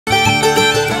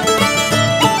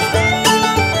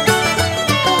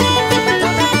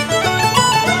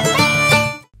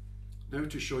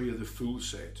show you the full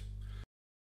set.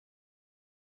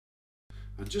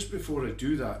 And just before I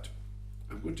do that,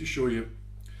 I'm going to show you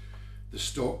the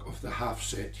stock of the half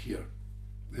set here,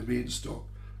 the main stock,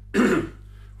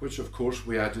 which of course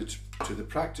we added to the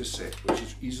practice set, which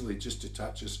is easily just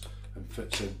detaches and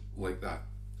fits in like that.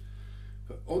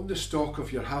 But on the stock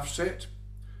of your half set,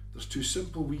 there's two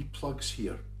simple wee plugs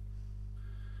here,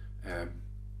 and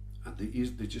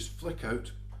they just flick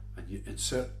out and you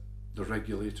insert the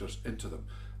regulators into them,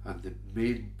 and the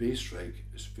main bass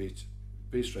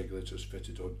regulator is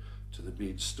fitted on to the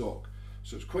main stock.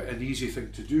 So it's quite an easy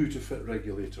thing to do to fit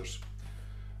regulators.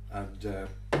 And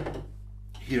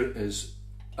here is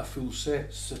a full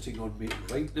set sitting on me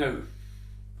right now.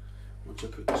 Once I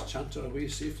put this chanter away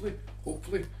safely,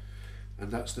 hopefully,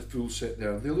 and that's the full set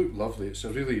there. And they look lovely. It's a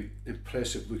really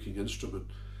impressive looking instrument,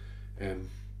 and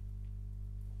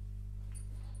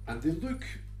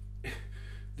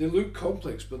they look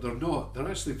complex, but they're not. They're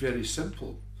actually very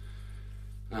simple.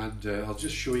 And I'll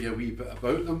just show you a wee bit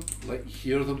about them, let you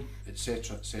hear them,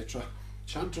 etc, etc.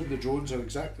 Chanter and the drones are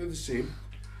exactly the same.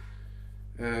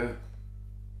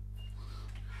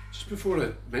 Just before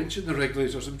I mention the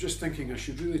regulators, I'm just thinking I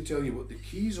should really tell you what the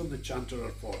keys on the chanter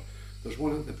are for. There's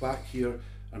one at the back here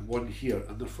and one here,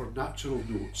 and they're for natural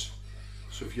notes.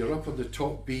 So if you're up on the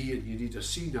top B and you need a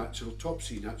C natural, top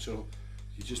C natural,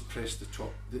 you just press the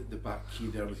back key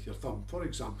there with your thumb. For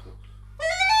example,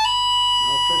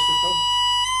 now press the thumb.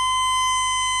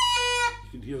 You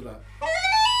can hear that.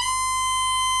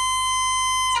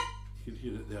 You can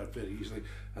hear it there very easily.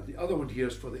 And the other one here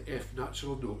is for the F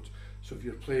natural note. So if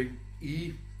you're playing E,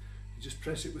 you just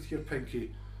press it with your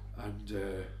pinky and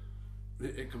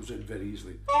it comes in very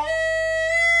easily.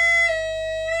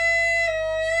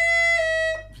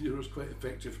 You know, it's quite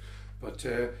effective. But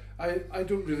I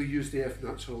don't really use the F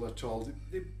natural at all.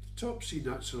 The top C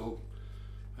natural,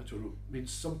 I don't know,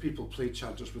 means some people play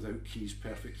chanters without keys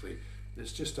perfectly.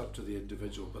 It's just up to the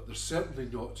individual, but they're certainly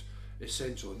not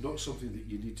essential and not something that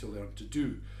you need to learn to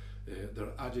do.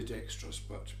 They're added extras,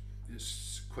 but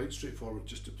it's quite straightforward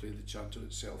just to play the chanter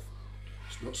itself.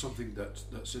 It's not something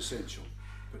that's essential,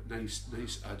 but nice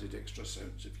added extra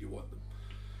sounds if you want them.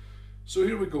 So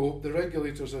here we go. The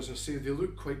regulators, as I say, they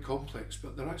look quite complex,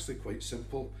 but they're actually quite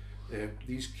simple.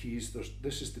 These keys,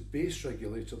 this is the bass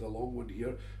regulator, the long one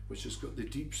here, which has got the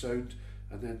deep sound,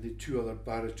 and then the two other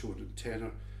baritone and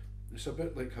tenor. It's a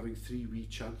bit like having three wee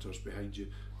chanters behind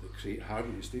you that create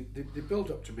harmonies. They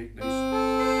build up to make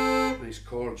nice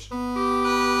chords.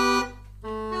 And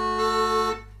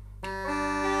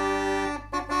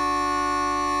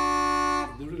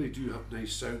they really do have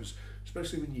nice sounds,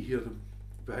 especially when you hear them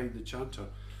behind the chanter.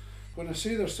 When I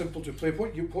say they're simple to play,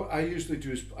 what I usually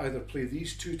do is either play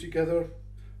these two together,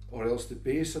 or else the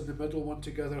bass and the middle one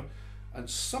together, and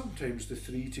sometimes the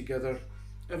three together.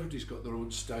 Everybody's got their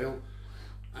own style.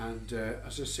 And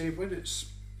as I say, when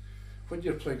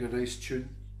you're playing a nice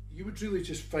tune, you would really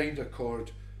just find a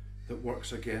chord that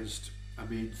works against a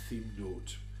main theme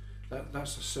note.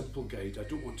 That's a simple guide. I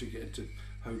don't want to get into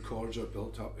how chords are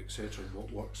built up, etc., and what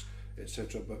works,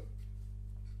 etc., but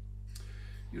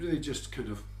you really just kind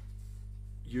of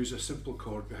use a simple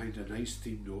chord behind a nice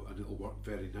theme note and it'll work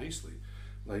very nicely.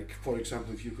 Like, for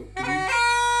example, if you've got B,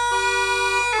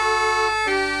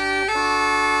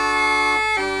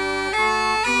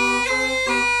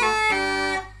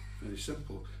 very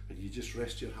simple, and you just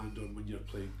rest your hand on when you're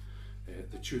playing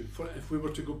the tune. If we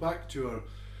were to go back to our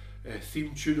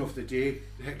theme tune of the day,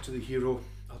 Hector the Hero,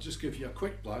 I'll just give you a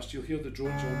quick blast. You'll hear the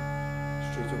drones on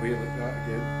straight away like that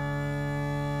again,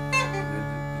 and then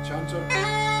the chanter.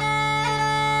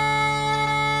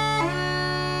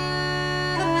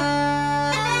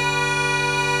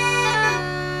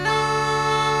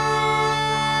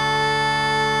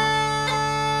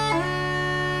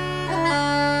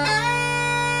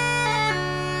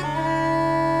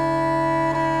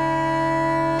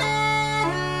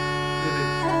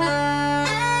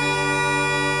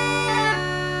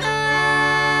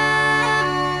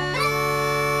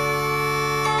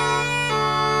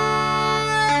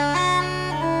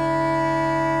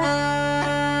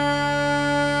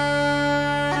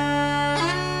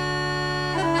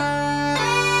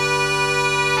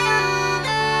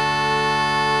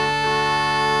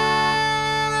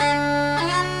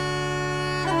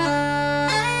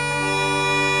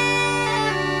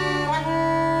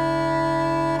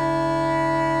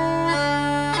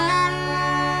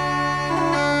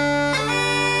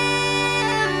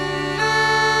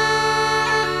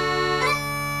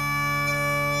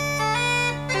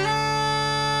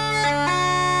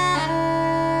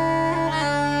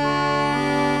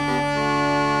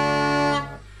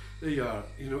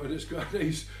 You know, and it's got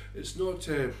a it's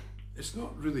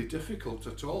not really difficult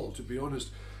at all, to be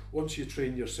honest, once you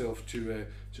train yourself to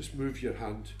just move your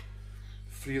hand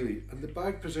freely. And the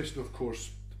bag position, of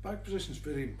course, the bag position is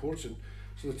very important,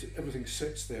 so that everything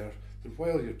sits there, and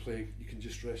while you're playing you can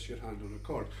just rest your hand on a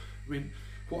chord. I mean,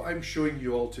 what I'm showing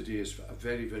you all today is a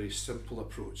very, very simple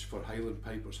approach for Highland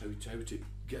pipers, how to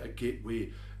get a gateway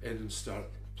in and start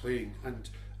playing. And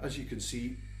as you can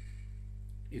see,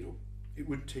 you know, it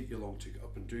wouldn't take you long to get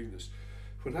up and doing this.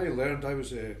 When I learned,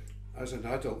 as an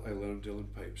adult, I learned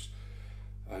Uilleann pipes,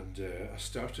 and I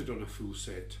started on a full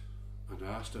set, and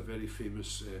I asked a very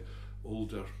famous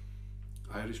older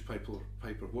Irish piper,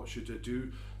 what should I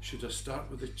do? Should I start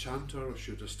with the chanter, or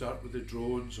should I start with the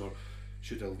drones, or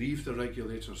should I leave the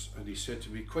regulators? And he said to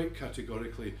me quite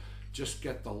categorically, just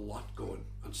get the lot going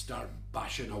and start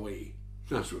bashing away.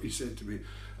 That's what he said to me,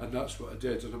 and that's what I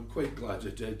did, and I'm quite glad I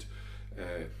did,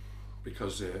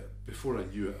 because before I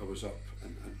knew it, I was up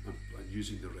and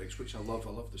using the regs, which I love. I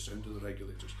love the sound of the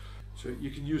regulators. So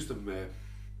you can use them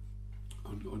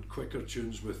on quicker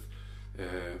tunes with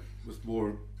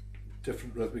more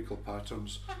different rhythmical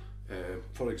patterns.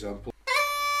 For example,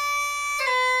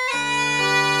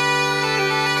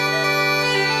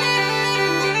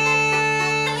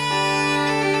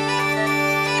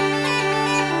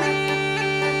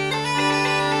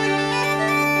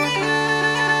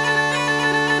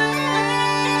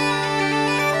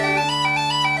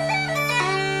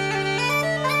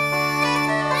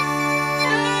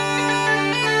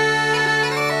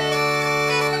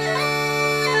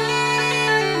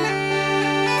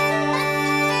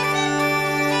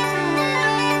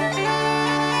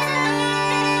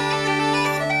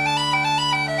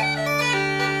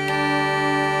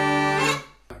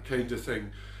 kind of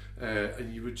thing,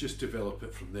 and you would just develop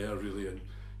it from there really, and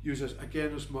use it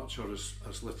again as much or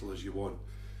as little as you want.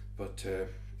 But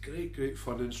great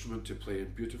fun instrument to play,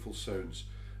 and beautiful sounds,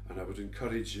 and I would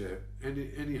encourage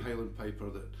any Highland piper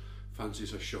that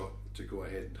fancies a shot to go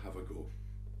ahead and have a go.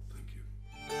 Thank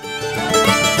you.